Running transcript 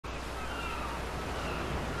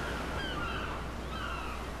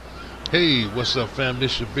Hey, what's up, fam?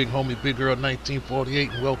 This your big homie, Big Girl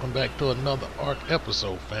 1948, and welcome back to another Ark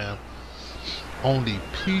episode, fam. On the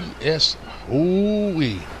PS.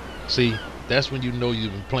 Ooh-wee. See, that's when you know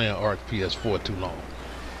you've been playing Ark PS4 too long.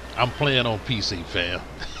 I'm playing on PC, fam.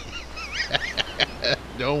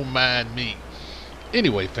 Don't mind me.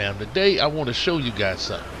 Anyway, fam, today I want to show you guys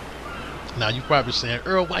something. Now, you probably saying,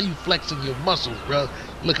 Earl, why you flexing your muscles, bro?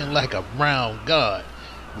 Looking like a brown god.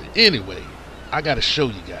 But anyway, I gotta show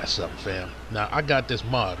you guys something, fam. Now, I got this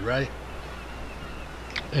mod, right?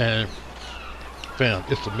 And, fam,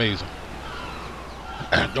 it's amazing.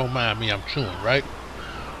 Don't mind me, I'm chewing, right?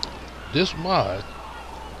 This mod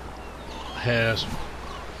has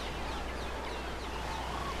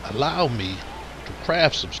allowed me to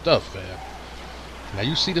craft some stuff, fam. Now,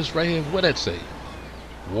 you see this right here? What that say?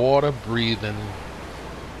 Water breathing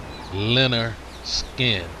liner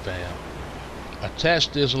skin, fam.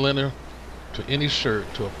 Attach this liner to any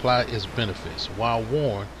shirt to apply its benefits. While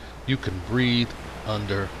worn, you can breathe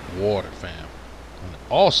under water, fam. And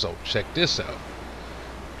also, check this out.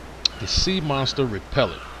 The sea monster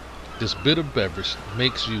repellent. This bitter beverage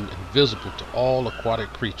makes you invisible to all aquatic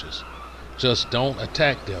creatures. Just don't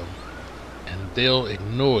attack them and they'll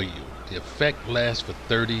ignore you. The effect lasts for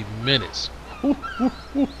 30 minutes.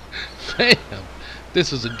 Fam,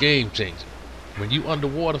 this is a game changer. When you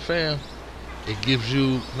underwater, fam, it gives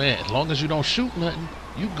you, man, as long as you don't shoot nothing,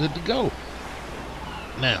 you good to go.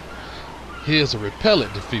 Now, here's a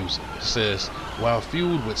repellent diffuser. It says, while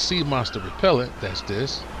fueled with sea monster repellent, that's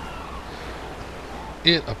this,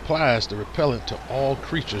 it applies the repellent to all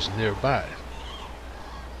creatures nearby.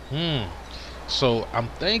 So I'm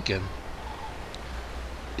thinking,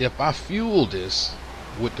 if I fuel this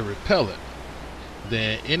with the repellent,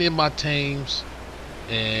 then any of my tames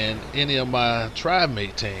and any of my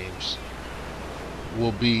tri-mate tames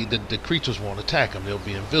will be, the creatures won't attack them. They'll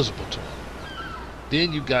be invisible to them.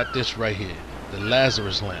 Then you got this right here, the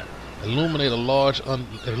Lazarus lamp. Illuminates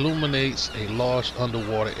a large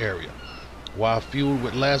underwater area. While fueled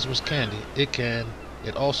with Lazarus candy,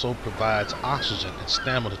 it also provides oxygen and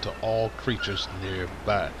stamina to all creatures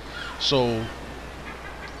nearby. So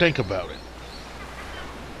think about it.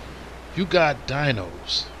 You got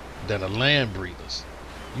dinos that are land breathers.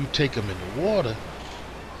 You take them in the water,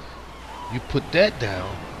 you put that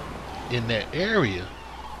down in that area,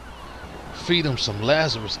 feed them some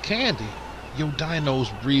Lazarus candy, your dino's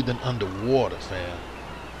breathing underwater, fam.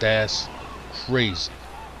 That's crazy.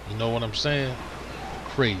 You know what I'm saying?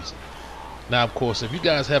 Crazy. Now, of course, if you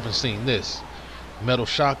guys haven't seen this, metal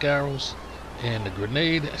shock arrows and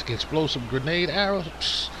the explosive grenade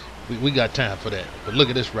arrows, we got time for that. But look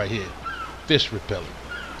at this right here. Fish repellent.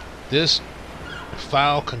 This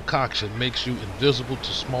foul concoction makes you invisible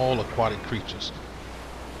to small aquatic creatures.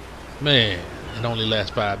 Man, it only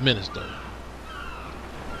lasts 5 minutes though.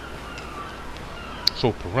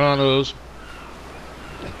 So piranhas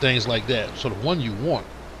and things like that. So the one you want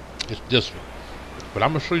is this one. But I'm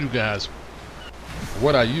gonna show you guys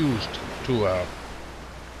what I used to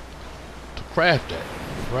craft that.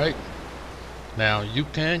 Right now, you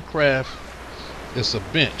can craft. It's a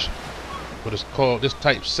bench, but it's called this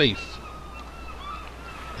type safe.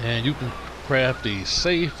 And you can craft the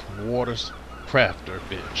Safe Waters Crafter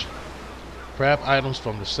bench. Craft items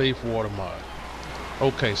from the Safe Water mod.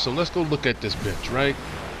 Okay, so let's go look at this bench, right?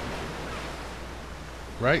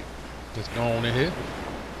 Let's go on in here.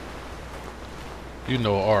 You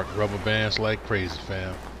know Ark rubber bands like crazy,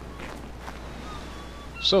 fam.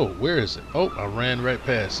 So, where is it? Oh, I ran right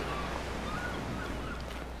past it.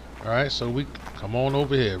 Alright, so we come on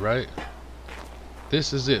over here, right?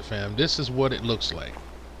 This is it, fam. This is what it looks like.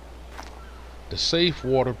 The Safe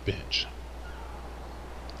Water bench.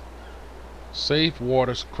 Safe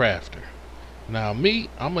Waters Crafter. Now me,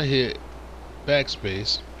 I'm gonna hit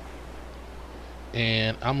backspace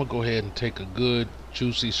and I'm gonna go ahead and take a good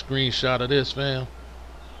juicy screenshot of this, fam,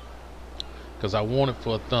 because I want it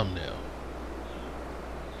for a thumbnail.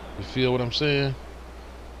 You feel what I'm saying?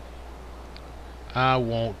 I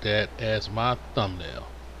want that as my thumbnail.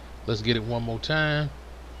 Let's get it one more time.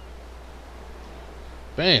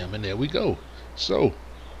 Bam, and there we go. So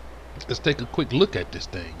let's take a quick look at this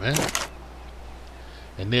thing, man.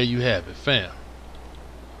 And there you have it, fam.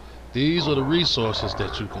 These are the resources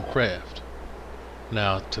that you can craft.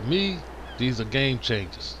 Now, to me, these are game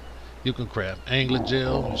changers. You can craft angler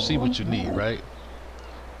gel. You see what you need, right?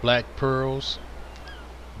 Black pearls,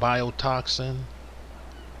 biotoxin,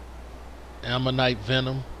 ammonite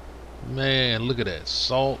venom. Man, look at that.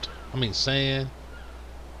 Sand.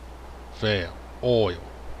 Fam, oil.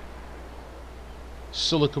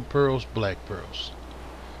 Silica pearls, black pearls.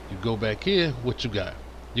 You go back here, what you got?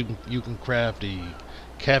 You can craft the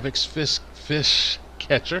Cavex fish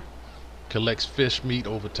catcher, collects fish meat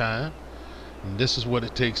over time. And this is what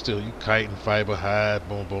it takes to you kite and fiber hide,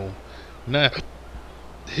 boom boom. Now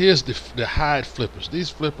here's the hide flippers. These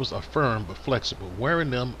flippers are firm but flexible.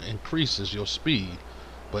 Wearing them increases your speed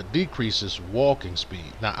but decreases walking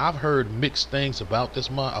speed. Now I've heard mixed things about this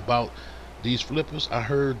about these flippers. I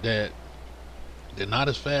heard that they're not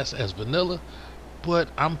as fast as vanilla, but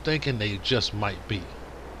I'm thinking they just might be,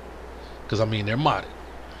 because I mean they're modded,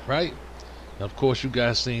 right? Now, of course you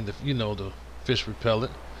guys seen the the fish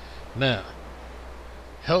repellent. Now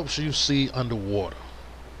helps you see underwater.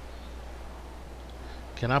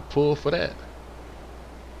 Can I pull for that?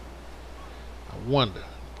 I wonder,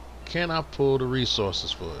 can I pull the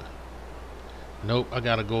resources for it? Nope, I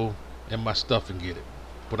gotta go in my stuff and get it,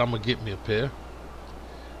 but I'm gonna get me a pair.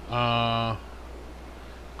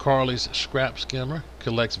 Carly's scrap skimmer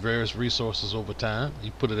collects various resources over time.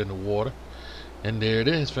 You put it in the water and there it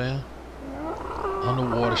is, fam.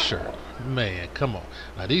 Underwater shirt. Man, come on.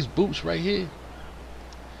 Now these boots right here,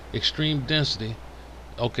 extreme density.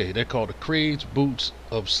 Okay, they're called the Craig's boots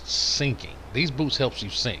of sinking. These boots helps you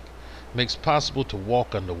sink. Makes possible to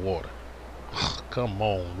walk underwater. Come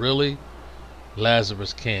on, really?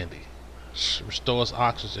 Lazarus candy. Restores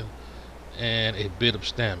oxygen and a bit of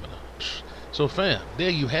stamina. So fam, there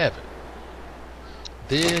you have it.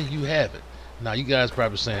 There you have it. Now you guys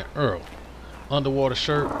probably saying, Earl, underwater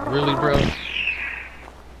shirt? Really, bro?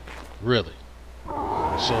 Really?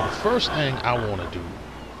 So the first thing I want to do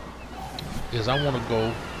is I'm gonna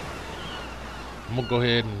go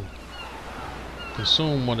ahead and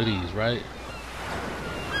consume one of these, right?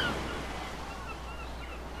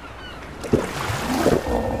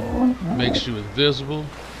 Makes you invisible.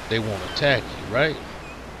 They won't attack you, right?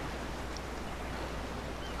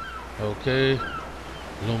 Okay.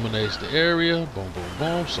 Illuminates the area. Boom, boom,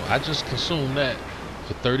 boom. So I just consumed that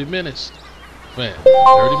for 30 minutes. Fam,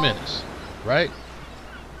 30 minutes, right?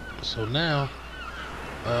 So now,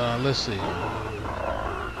 let's see.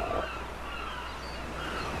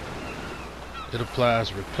 It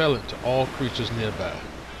applies repellent to all creatures nearby.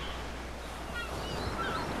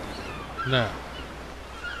 Now,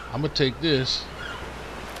 I'm gonna take this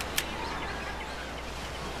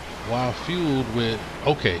while fueled with,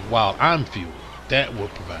 okay, while I'm fueled, that will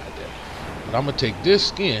provide that. But I'm gonna take this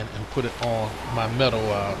skin and put it on my metal,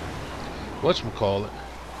 whatchamacallit.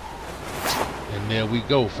 And there we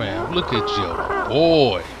go, fam. Look at you,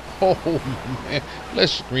 boy. Oh man,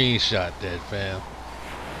 let's screenshot that, fam.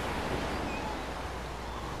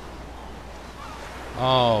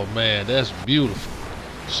 Oh man, that's beautiful.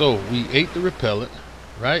 So we ate the repellent,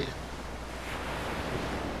 right?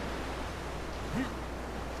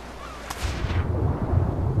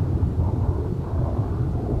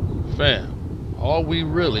 Fam, all we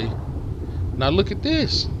really, now look at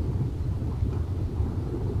this,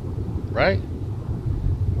 right?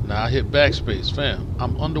 Now I hit backspace, fam.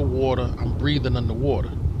 I'm underwater. I'm breathing underwater.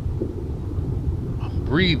 I'm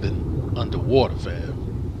breathing underwater, fam.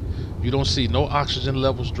 You don't see no oxygen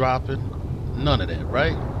levels dropping, none of that,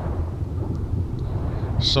 right?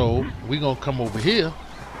 So we're gonna come over here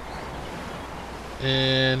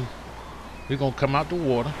and we're gonna come out the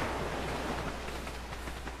water.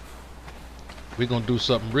 We're gonna do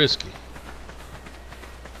something risky.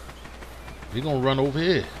 We're gonna run over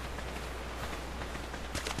here.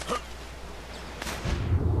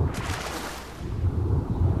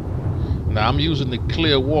 Now I'm using the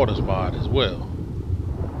clear waters mod as well.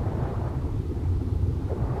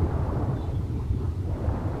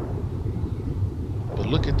 But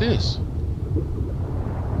look at this.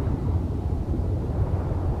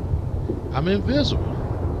 I'm invisible.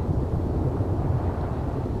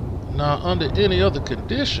 Now under any other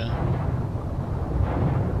condition,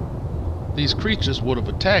 these creatures would have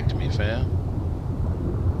attacked me, fam.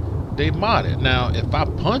 They modded. Now if I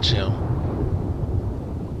punch him,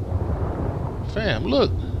 fam,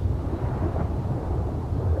 look.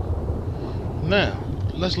 Now,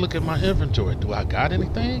 let's look at my inventory. Do I got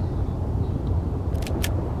anything?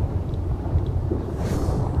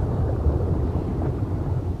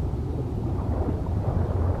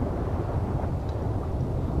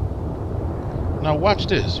 Now watch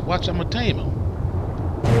this. Watch, I'm gonna tame him.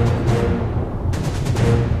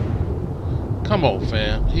 Come on,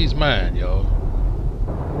 fam. He's mine, y'all.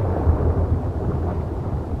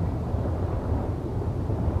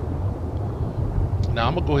 Now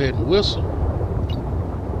I'm gonna go ahead and whistle.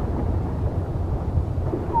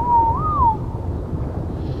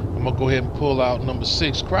 I'm gonna go ahead and pull out number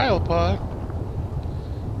 6 cryopod.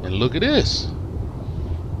 And look at this.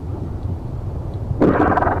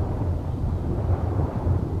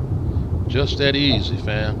 Just that easy,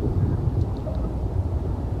 fam.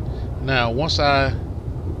 Now, once I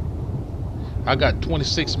got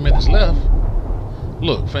 26 minutes left.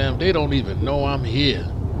 Look, fam, they don't even know I'm here.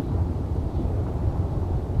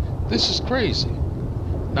 This is crazy.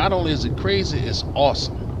 Not only is it crazy, it's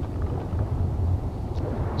awesome.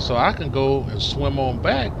 So I can go and swim on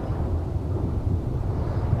back.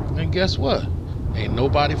 And guess what? Ain't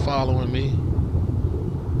nobody following me.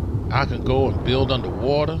 I can go and build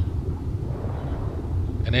underwater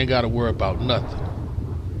and ain't got to worry about nothing.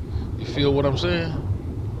 You feel what I'm saying?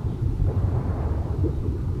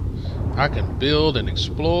 I can build and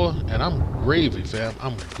explore, and I'm gravy, fam.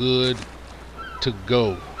 I'm good to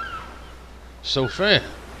go. So, fam,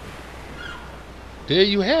 there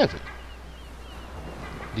you have it.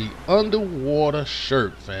 The underwater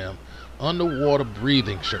shirt, fam. Underwater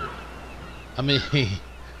breathing shirt. I mean,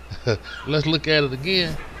 let's look at it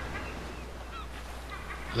again.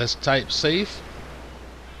 Let's type safe.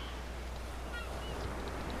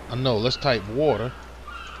 No, let's type water.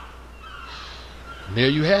 And there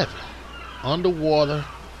you have it. Underwater,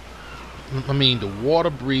 the water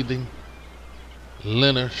breathing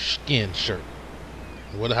linen skin shirt.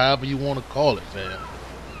 Whatever you want to call it, fam.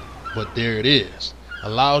 But there it is.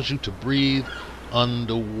 Allows you to breathe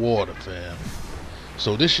underwater, fam.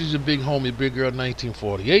 So this is your big homie, Big Girl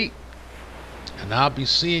 1948. And I'll be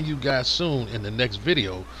seeing you guys soon in the next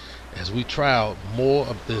video as we try out more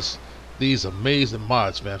of these amazing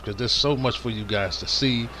mods, fam, because there's so much for you guys to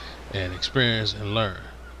see and experience and learn.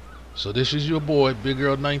 So this is your boy, Big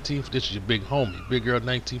Girl 19. This is your big homie, Big Girl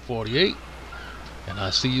 1948. And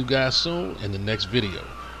I'll see you guys soon in the next video.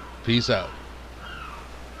 Peace out.